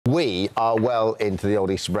We are well into the old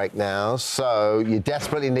Easter break now, so you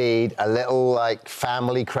desperately need a little, like,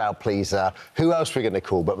 family crowd pleaser. Who else are we going to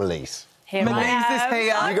call but Meliz? Meliz is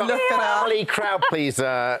here. You got family crowd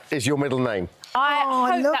pleaser is your middle name.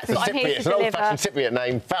 I hope that's what I'm here to It's deliver. an old-fashioned Cypriot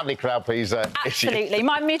name, family crowd pleaser. Absolutely,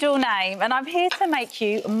 my middle name. And I'm here to make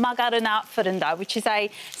you magarna fırında, which is a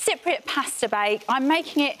Cypriot pasta bake. I'm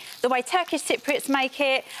making it the way Turkish Cypriots make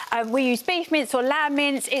it. We use beef mince or lamb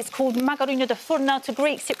mince. It's called magarna fırında to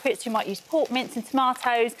Greek Cypriots who might use pork mince and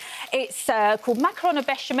tomatoes. It's called macaroni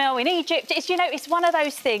béchamel in Egypt. It's, you know, it's one of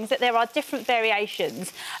those things that there are different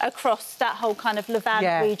variations across that whole kind of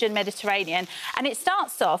Levant region, Mediterranean. And it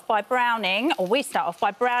starts off by browning, or we start off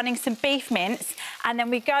by browning some beef mince, and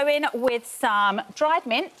then we go in with some dried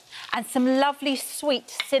mint and some lovely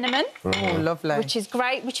sweet cinnamon. Oh, lovely. Which is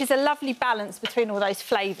great, which is a lovely balance between all those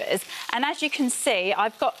flavours. And as you can see,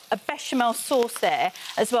 I've got a bechamel sauce there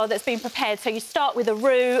as well that's been prepared. So you start with a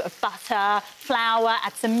roux of butter, flour,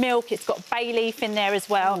 add some milk. It's got bay leaf in there as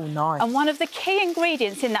well. Oh, nice. And one of the key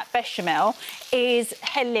ingredients in that bechamel is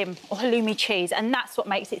halloumi or halloumi cheese, and that's what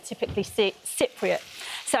makes it typically Cypriot.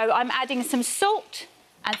 So I'm adding some salt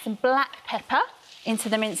and some black pepper into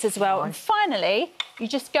the mince as well. Nice. And finally, you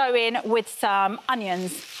just go in with some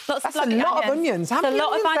onions. That's a lot of onions. How many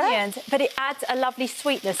onions? It's a lot of onions, onions, but it adds a lovely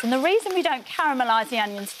sweetness. And the reason we don't caramelise the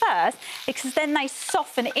onions first is because then they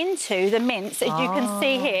soften into the mince, as you can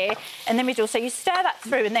see here in the middle. So you stir that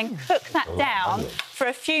through and then cook that down for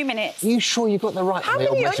a few minutes. Are you sure you got the right How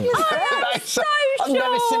many onions? I'm so I've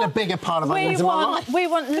never seen a bigger part of onions in my life. We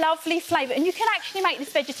want lovely flavour. And you can actually make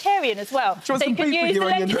this vegetarian as well. Do you want some beef with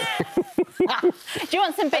your onions? Do you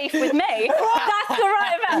want some beef with me? That's the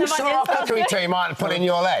right amount of onions. After we tell you might put in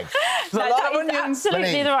your leg. No, that is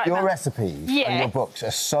absolutely the right your amount. recipes and your books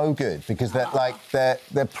are so good because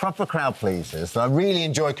they're proper crowd pleasers. And I really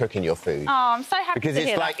enjoy cooking your food. Oh, I'm so happy because to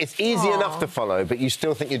hear that. it's easy enough to follow, but you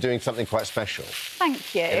still think you're doing something quite special.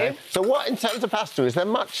 Thank you. You know? So what, in terms of pasta, is there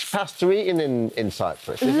much pasta eaten in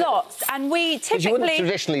Cyprus? Lots, and we typically... You wouldn't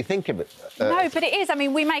traditionally think of it. No, but it is. I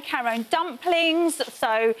mean, we make our own dumplings.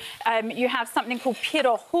 So you have something called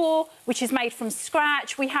pyrohu, which is made from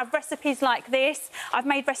scratch. We have recipes like this. I've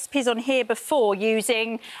made recipes on here before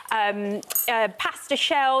using pasta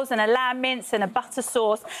shells and a lamb mince and a butter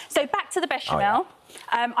sauce. So back to the bechamel.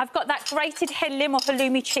 I've got that grated halloumi or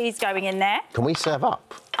halloumi cheese going in there. Can we serve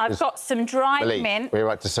up? I've got some dried mint. We're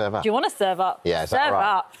right to serve up. Do you want to serve up? Yeah, is that serve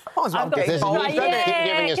right? up. Keep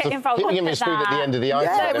giving us food at the end of the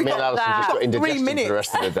item. Yeah, me and Alison just got indigestion for the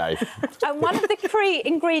rest of the day. And one of the key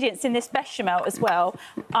ingredients in this bechamel as well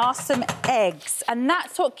are some eggs, and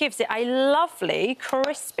that's what gives it a lovely,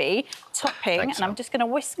 crispy topping. And I'm just going to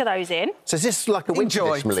whisk those in. So is this like a winter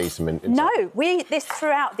dish, Meliz? No, we eat this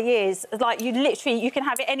throughout the years. Like, you can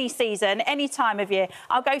have it any season, any time of year.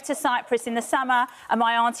 I'll go to Cyprus in the summer and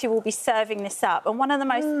my auntie will be serving this up. And one of the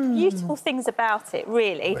most beautiful things about it,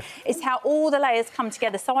 really, is how all the layers come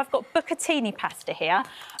together. So I've got bucatini pasta here,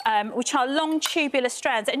 which are long tubular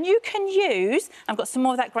strands. And you can use, I've got some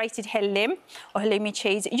more of that grated halloumi or halloumi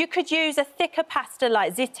cheese. You could use a thicker pasta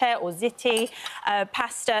like ziti or ziti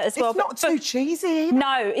pasta as well. It's not too cheesy.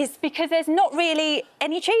 No, it's because there's not really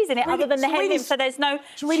any cheese in it other than the halloumi, so there's no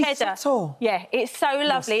cheddar. Subtle. Yeah, it's so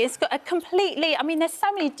lovely. It's got a completely... I mean, there's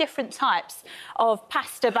so many different types of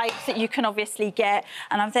pasta bakes that you can obviously get.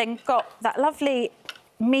 And I've then got that lovely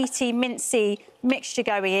meaty, mincy mixture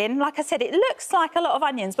going in. Like I said, it looks like a lot of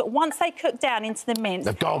onions, but once they cook down into the mince,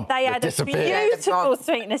 they add a beautiful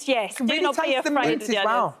sweetness. Yes, do not be afraid of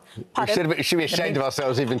the onions. We should be ashamed of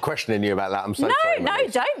ourselves even questioning you about that. I'm so sorry. No,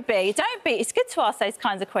 don't be. It's good to ask those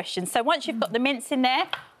kinds of questions. So once you've got the mince in there,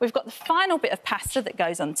 we've got the final bit of pasta that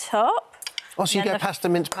goes on top. Oh, so you go pasta,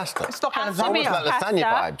 mince, pasta? It's like almost like lasagna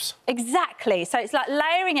vibes. Exactly. So it's like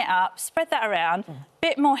layering it up, spread that around,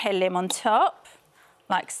 bit more halloumi on top,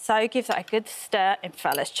 like so. Give that a good stir. In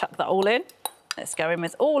fact, let's chuck that all in. Let's go in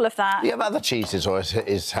with all of that. Do you have other cheeses, or is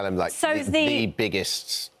halloumi like the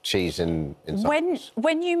biggest cheese in Cyprus?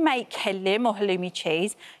 When you make halloumi or halloumi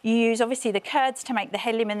cheese, you use, obviously, the curds to make the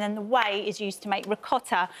halloumi, and then the whey is used to make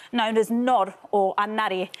ricotta, known as nor or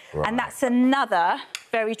annari. Right. And that's another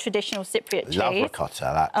very traditional Cypriot cheese. Love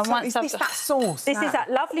ricotta, And is this that sauce? This is that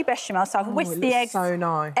lovely bechamel. So I've whisked the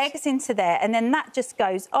eggs into there, and then that just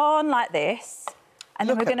goes on like this. And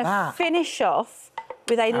then we're going to finish off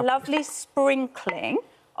with a lovely sprinkling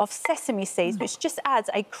of sesame seeds, which just adds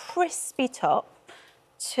a crispy top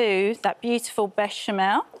to that beautiful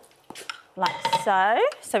bechamel, like so.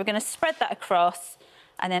 So we're going to spread that across,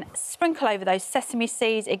 and then sprinkle over those sesame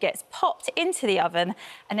seeds. It gets popped into the oven,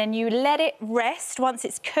 and then you let it rest once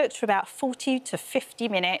it's cooked for about 40 to 50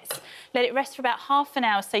 minutes. Let it rest for about half an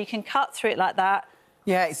hour so you can cut through it like that.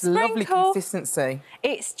 Yeah, it's lovely consistency.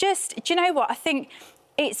 It's just, do you know what? I think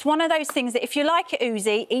it's one of those things that if you like it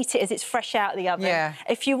oozy, eat it as it's fresh out of the oven. Yeah.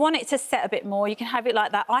 If you want it to set a bit more, you can have it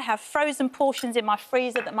like that. I have frozen portions in my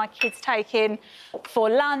freezer that my kids take in for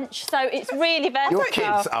lunch, so it's really versatile. Your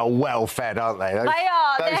kids are well fed, aren't they? They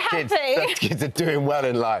are, they're kids, happy. Those kids are doing well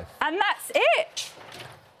in life. And that's it.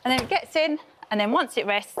 And then it gets in, and then once it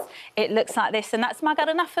rests, it looks like this, and that's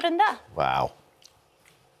magarna fırında. Wow.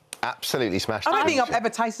 Absolutely smashed. I don't think I've ever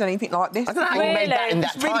tasted anything like this. I don't know how you made that in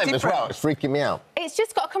that It's really time as well. different. It's freaking me out. It's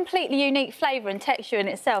just got a completely unique flavour and texture in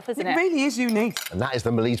itself, isn't it? It really is unique. And that is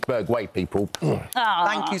the Meliz Berg way, people.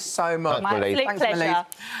 Thank you so much. My absolute Thanks, pleasure.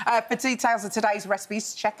 Meliz. For details of today's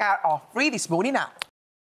recipes, check out our free this morning app.